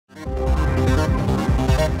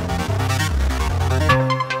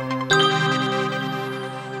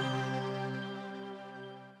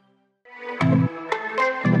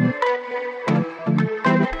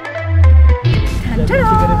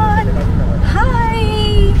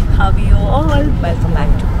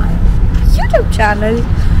YouTube channel.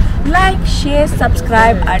 Like, share,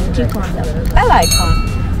 subscribe and click on the bell icon.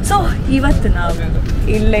 So ಇವತ್ತು ನಾವು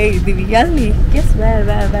ಇಲ್ಲೇ ಇದ್ದೀವಿ. ಎಲ್ಲಿ? Guess where?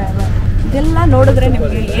 ಇದೆಲ್ಲ ನೋಡಿದ್ರೆ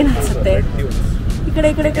ನಿಮಗೆ ಏನು ಅನ್ಸುತ್ತೆ? ಈ ಕಡೆ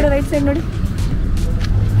ರೈಟ್ ಸೈಡ್ ನೋಡಿ.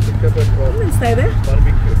 ಅನಿಸ್ತಾ ಇದೆ?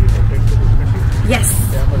 Yes,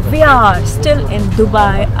 we are still in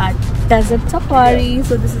Dubai at Desert Safari.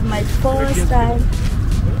 So this is my first time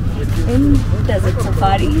in Desert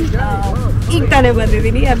Safari. ಈಗ ತಾನೇ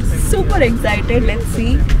ಬಂದಿದ್ದೀನಿ. I'm super excited. Let's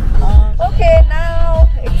see. Okay, now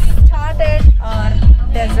it's started our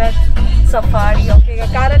Desert Safari. Okay, ಈಗ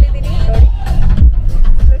ಕಾರಲ್ಲಿ ಇದ್ದೀನಿ ನೋಡಿ.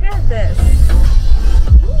 Look at this.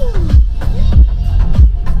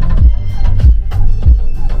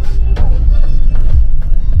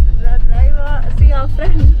 The driver, see our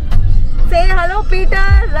friend. Say hello, Peter.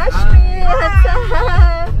 Rashmi.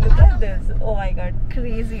 Look at this. Oh my God,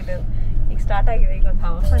 crazy. ಈಗ start ಆಗಿದೆ. ಈಗ ಒಂದು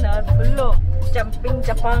half an hour full jumping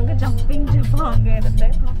ಜಪಾಂಗ್ ಇರುತ್ತೆ.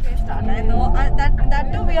 Okay, start ಆಯಿತು.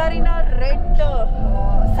 That we are in a red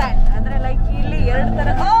and. ಅಂದರೆ like ಇಲ್ಲಿ ಎರಡು ಥರ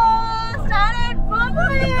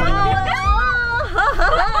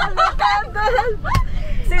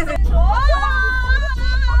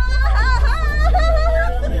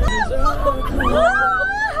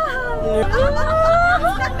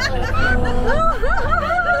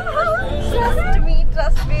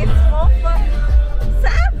Trust me, it's more fun.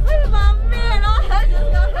 Sample, mommy, and all that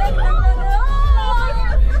just got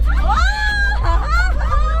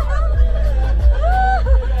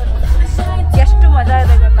ಎಷ್ಟು ಮಜಾ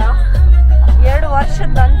ಇದೆ ಗೊತ್ತಾ? 2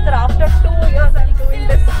 ವರ್ಷದ ನಂತರ after 2 years I'm doing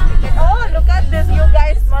this. Oh, look at this, you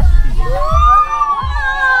guys must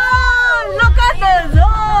look at this.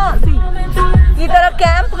 Oh, see, ಈ ತರ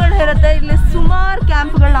ಕ್ಯಾಂಪ್ಗಳು ಇರುತ್ತೆ. ಇಲ್ಲಿ ಸುಮಾರು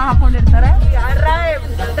ಕ್ಯಾಂಪ್ಗಳನ್ನ ಹಾಕೊಂಡಿರ್ತಾರೆ.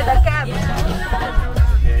 Arrived at the camp.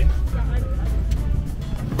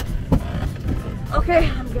 Okay,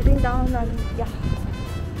 I'm getting down and yeah,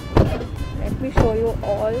 let me show you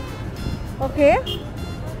all. Okay.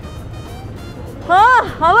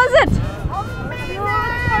 How was it? Amazing!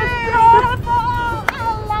 I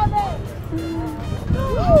love it.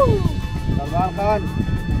 Salman Khan.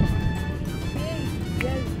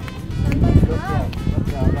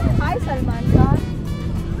 Hi Salman Khan.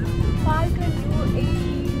 Falcon UAE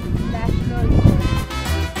National Bird.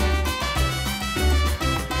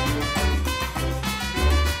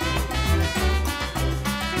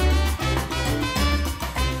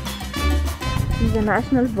 ಈಗ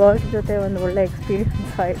national bird ಜೊತೆ ಒಂದು ಒಳ್ಳೆ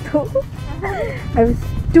experience ಆಯಿತು. I was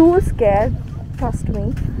two scared, trust me.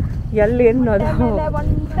 ಎಲ್ಲಿ ಅನ್ನೋದು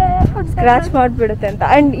scratch ಮಾಡಿಬಿಡುತ್ತೆ ಅಂತ.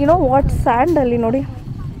 And you know what, ಸ್ಯಾಂಡಲ್ಲಿ ನೋಡಿ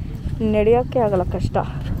ನಡೆಯೋಕ್ಕೆ ಆಗಲ್ಲ, ಕಷ್ಟ.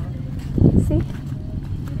 C,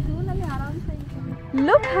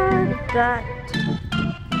 look at that.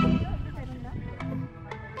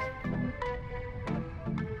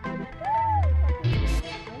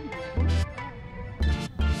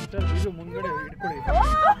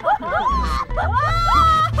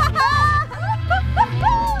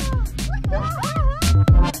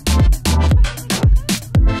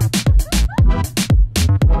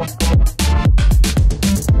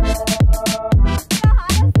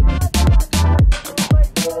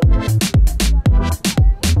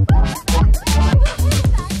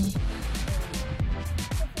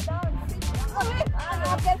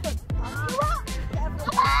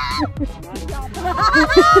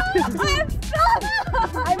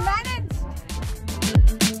 I managed.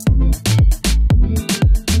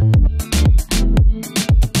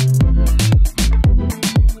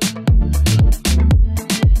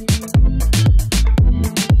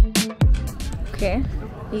 Okay,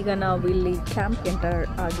 ಈಗ ನಾವು ಇಲ್ಲಿ ಕ್ಯಾಂಪ್ ಎಂಟರ್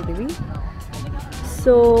ಆಗಿದ್ದೀವಿ.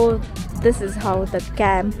 So this is how the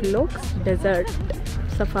camp looks. Desert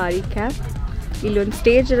safari camp. ಇಲ್ಲಿ ಒಂದು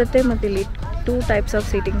ಸ್ಟೇಜ್ ಇರುತ್ತೆ ಮತ್ತು ಇಲ್ಲಿ 2 types of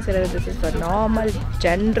seatings ಇರುತ್ತೆ. This is for normal,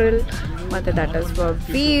 general, ಮತ್ತು that is for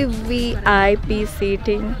VIP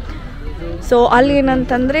seating. So ಅಲ್ಲಿ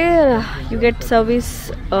ಏನಂತಂದರೆ you get service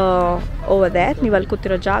over that. ನೀವು ಅಲ್ಲಿ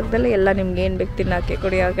ಕೂತಿರೋ ಜಾಗದಲ್ಲೇ ಎಲ್ಲ ನಿಮ್ಗೆ ಏನು ಬೇಕು ತಿನ್ನೋಕ್ಕೆ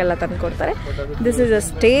ಕುಡಿಯೋಕ್ಕೆಲ್ಲ ತಂದು ಕೊಡ್ತಾರೆ. ದಿಸ್ ಇಸ್ ಅ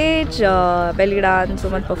ಸ್ಟೇಜ್, ಬೆಲಿ ಡಾನ್ಸು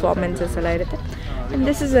ಮತ್ತು ಪರ್ಫಾರ್ಮೆನ್ಸಸ್ ಎಲ್ಲ ಇರುತ್ತೆ. And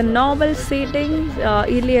this is a normal seating.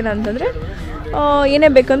 ಇಲ್ಲಿ ಏನಂತಂದರೆ ಏನೇ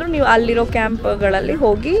ಬೇಕಂದ್ರೂ ನೀವು ಅಲ್ಲಿರೋ ಕ್ಯಾಂಪ್ಗಳಲ್ಲಿ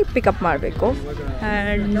ಹೋಗಿ ಪಿಕಪ್ ಮಾಡಬೇಕು.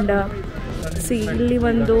 ಆ್ಯಂಡ್ ಸಿ, ಇಲ್ಲಿ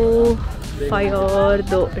ಒಂದು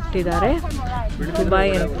ಫೈರ್ದು ಇಟ್ಟಿದ್ದಾರೆ. ದುಬೈ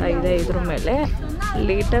ಅಂತ ಇದೆ ಇದ್ರ ಮೇಲೆ.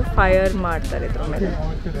 ಲೇಟರ್ ಫೈರ್ ಮಾಡ್ತಾರೆ ಇದ್ರ ಮೇಲೆ.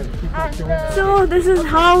 So this is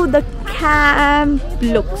how the camp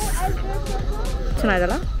looks.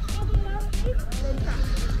 ಚೆನ್ನಾಗಲ್ಲ?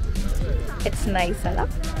 It's nice ಅಲ್ಲ?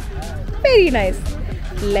 Very nice.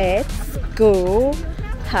 Let's go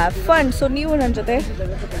have fun. So ನೀವು ನನ್ನ ಜೊತೆ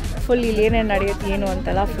ಫುಲ್ ಇಲ್ಲಿ ಏನೇನು ನಡೆಯುತ್ತೆ ಏನು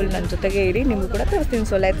ಅಂತೆಲ್ಲ ಫುಲ್ ನನ್ನ ಜೊತೆಗೆ ಇರಿ, ನಿಮಗೂ ಕೂಡ ತೋರಿಸ್ತೀನಿ.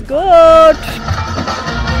 So let's go.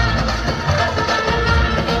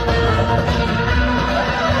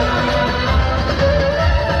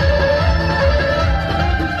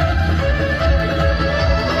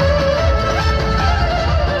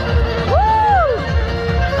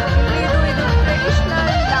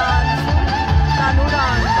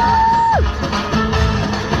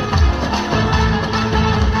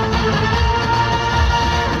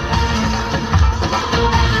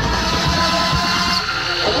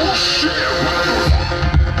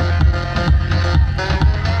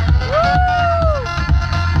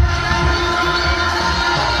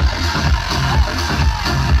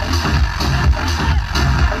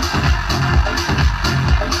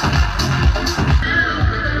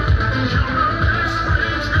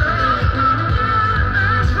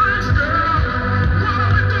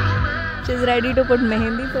 She's ready to put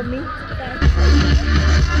mehendi for me.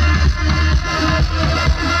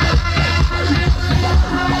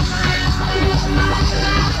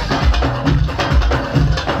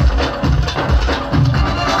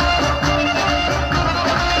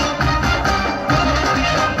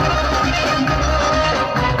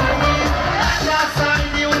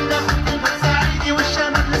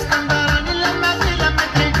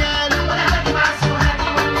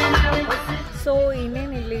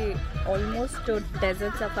 Almost to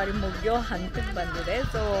desert safari ಮುಗಿಯೋ ಹಂತಕ್ಕೆ ಬಂದಿದೆ.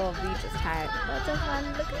 So we just had what a fun.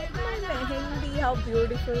 Look at my mehndi, how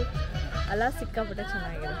beautiful ಅಲ್ಲ, ಸಿಕ್ಕಾಪಟ್ಟೆ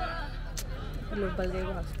ಚೆನ್ನಾಗಿದೆ. ಇಲ್ಲಿ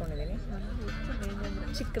ಬಲ್ಗೆಗೂ ಹಾಕ್ಸ್ಕೊಂಡಿದ್ದೀನಿ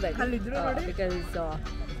ಚಿಕ್ಕದಾಗಿ, ಬಿಕಾಸ್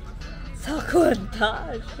ಸಾಕು ಅಂತ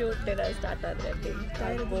ಶೂಟ್ ಸ್ಟಾರ್ಟ್ ಆದರೆ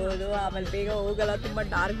ಆಗ್ಬೋದು. ಆಮೇಲೆ ಬೇಗ ಹೋಗಲ್ಲ, ತುಂಬ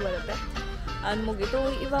ಡಾರ್ಕ್ ಬರುತ್ತೆ. ಅದು ಮುಗೀತು.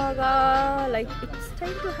 ಇವಾಗ like it's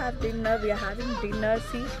time to have dinner. We are having dinner.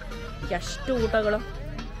 C ಎಷ್ಟು ಊಟಗಳು,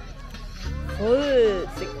 ಫುಲ್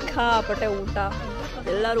ಸಿಕ್ಕಾಪಟ್ಟೆ ಊಟ,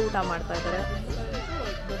 ಎಲ್ಲರೂ ಊಟ ಮಾಡ್ತಾ ಇದ್ದಾರೆ.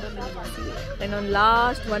 ಇನ್ನೊಂದು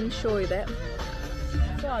ಲಾಸ್ಟ್ ಒಂದು ಶೋ ಇದೆ.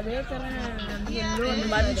 ಸೊ ಅದೇ ಥರ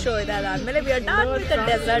ಒಂದು ಶೋ ಇದೆ. ಅದಾದಮೇಲೆ we are done with the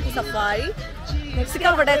desert safari.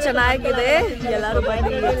 ಸಿಕ್ಕಾಪಟ್ಟೆ ಚೆನ್ನಾಗಿದೆ. ಎಲ್ಲರೂ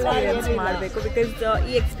ಬಂದು ಎಕ್ಸ್ಪೀರಿಯನ್ಸ್ ಮಾಡಬೇಕು. ಬಿಕಾಸ್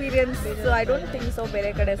ಈ experience I don't think so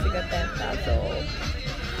ಬೇರೆ ಕಡೆ ಸಿಗುತ್ತೆ ಅಂತ. So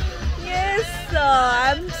S, I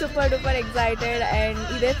am super duper excited. And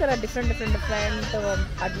ಇದೇ ಥರ ಡಿಫ್ರೆಂಟ್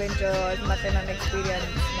ಅಡ್ವೆಂಚರ್ಸ್ ಮತ್ತು ನನ್ನ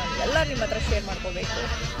ಎಕ್ಸ್ಪೀರಿಯನ್ಸ್ ಎಲ್ಲ ನಿಮ್ಮ ಹತ್ರ ಶೇರ್ ಮಾಡ್ಕೋಬೇಕು.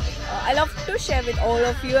 I love to share with all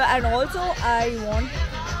of you. And also I want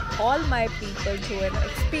all my people to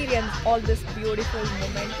experience all this beautiful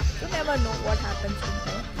moment. You never know what happens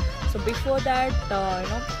tomorrow. So before that,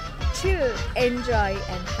 chill, enjoy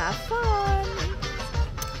and have fun.